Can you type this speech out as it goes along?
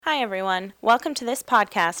Hi, everyone. Welcome to this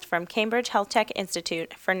podcast from Cambridge Health Tech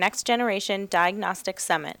Institute for Next Generation Diagnostics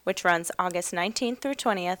Summit, which runs August 19th through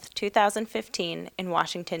 20th, 2015 in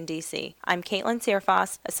Washington, D.C. I'm Caitlin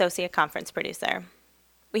Searfoss, Associate Conference Producer.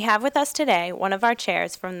 We have with us today one of our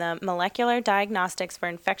chairs from the Molecular Diagnostics for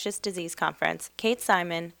Infectious Disease Conference, Kate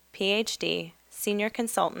Simon, Ph.D., Senior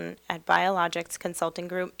Consultant at Biologics Consulting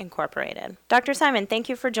Group, Incorporated. Dr. Simon, thank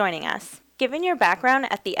you for joining us. Given your background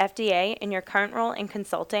at the FDA and your current role in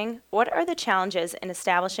consulting, what are the challenges in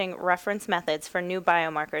establishing reference methods for new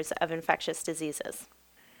biomarkers of infectious diseases?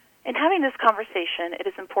 In having this conversation, it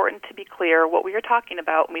is important to be clear what we are talking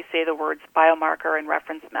about when we say the words biomarker and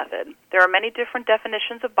reference method. There are many different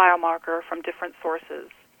definitions of biomarker from different sources.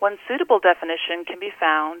 One suitable definition can be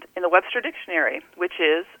found in the Webster Dictionary, which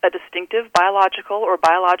is a distinctive biological or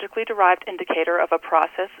biologically derived indicator of a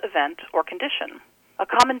process, event, or condition. A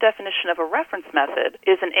common definition of a reference method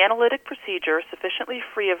is an analytic procedure sufficiently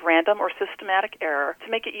free of random or systematic error to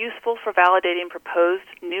make it useful for validating proposed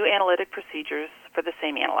new analytic procedures for the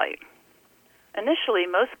same analyte. Initially,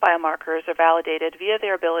 most biomarkers are validated via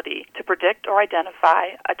their ability to predict or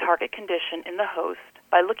identify a target condition in the host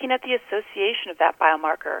by looking at the association of that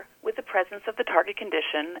biomarker with the presence of the target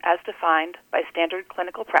condition as defined by standard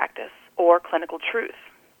clinical practice or clinical truth.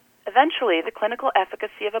 Eventually, the clinical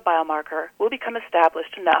efficacy of a biomarker will become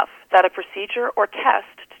established enough that a procedure or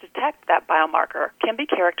test to detect that biomarker can be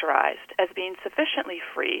characterized as being sufficiently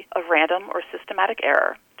free of random or systematic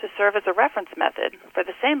error to serve as a reference method for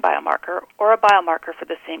the same biomarker or a biomarker for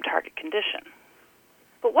the same target condition.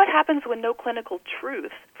 But what happens when no clinical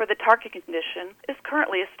truth for the target condition is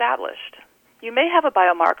currently established? You may have a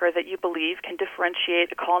biomarker that you believe can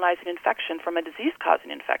differentiate a colonizing infection from a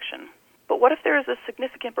disease-causing infection. But what if there is a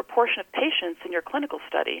significant proportion of patients in your clinical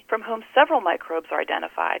study from whom several microbes are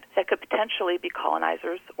identified that could potentially be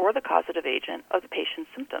colonizers or the causative agent of the patient's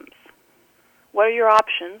symptoms? What are your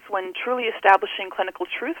options when truly establishing clinical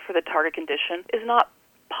truth for the target condition is not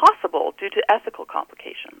possible due to ethical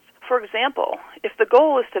complications? For example, if the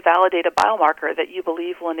goal is to validate a biomarker that you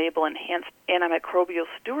believe will enable enhanced antimicrobial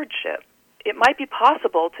stewardship, it might be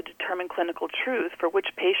possible to determine clinical truth for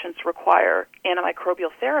which patients require antimicrobial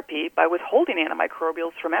therapy by withholding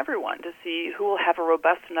antimicrobials from everyone to see who will have a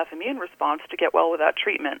robust enough immune response to get well without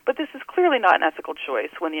treatment. But this is clearly not an ethical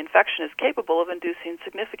choice when the infection is capable of inducing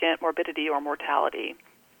significant morbidity or mortality.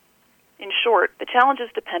 In short, the challenges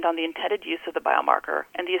depend on the intended use of the biomarker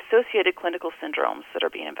and the associated clinical syndromes that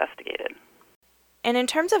are being investigated. And in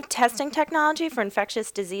terms of testing technology for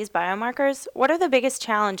infectious disease biomarkers, what are the biggest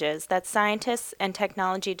challenges that scientists and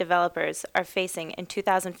technology developers are facing in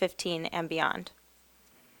 2015 and beyond?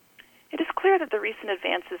 It is clear that the recent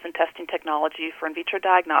advances in testing technology for in vitro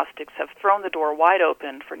diagnostics have thrown the door wide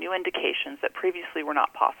open for new indications that previously were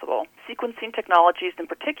not possible. Sequencing technologies in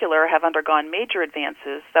particular have undergone major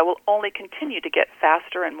advances that will only continue to get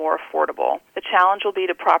faster and more affordable. The challenge will be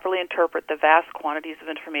to properly interpret the vast quantities of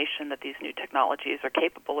information that these new technologies are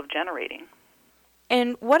capable of generating.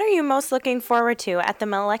 And what are you most looking forward to at the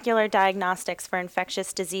Molecular Diagnostics for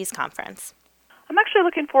Infectious Disease Conference? I'm actually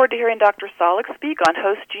looking forward to hearing Dr. Solik speak on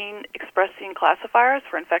host gene expressing classifiers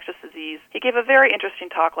for infectious disease. He gave a very interesting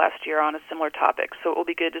talk last year on a similar topic, so it will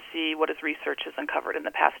be good to see what his research has uncovered in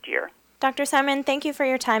the past year. Dr. Simon, thank you for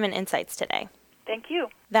your time and insights today. Thank you.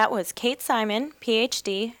 That was Kate Simon,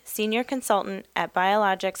 Ph.D., Senior Consultant at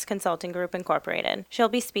Biologics Consulting Group, Incorporated. She'll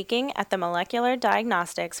be speaking at the Molecular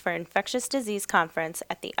Diagnostics for Infectious Disease Conference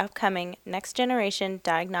at the upcoming Next Generation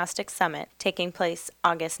Diagnostics Summit, taking place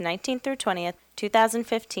August 19th through 20th,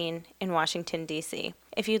 2015 in Washington, D.C.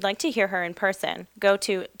 If you'd like to hear her in person, go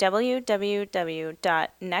to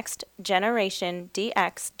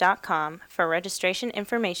www.nextgenerationdx.com for registration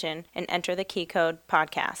information and enter the key code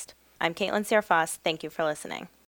podcast. I'm Caitlin Searfoss. Thank you for listening.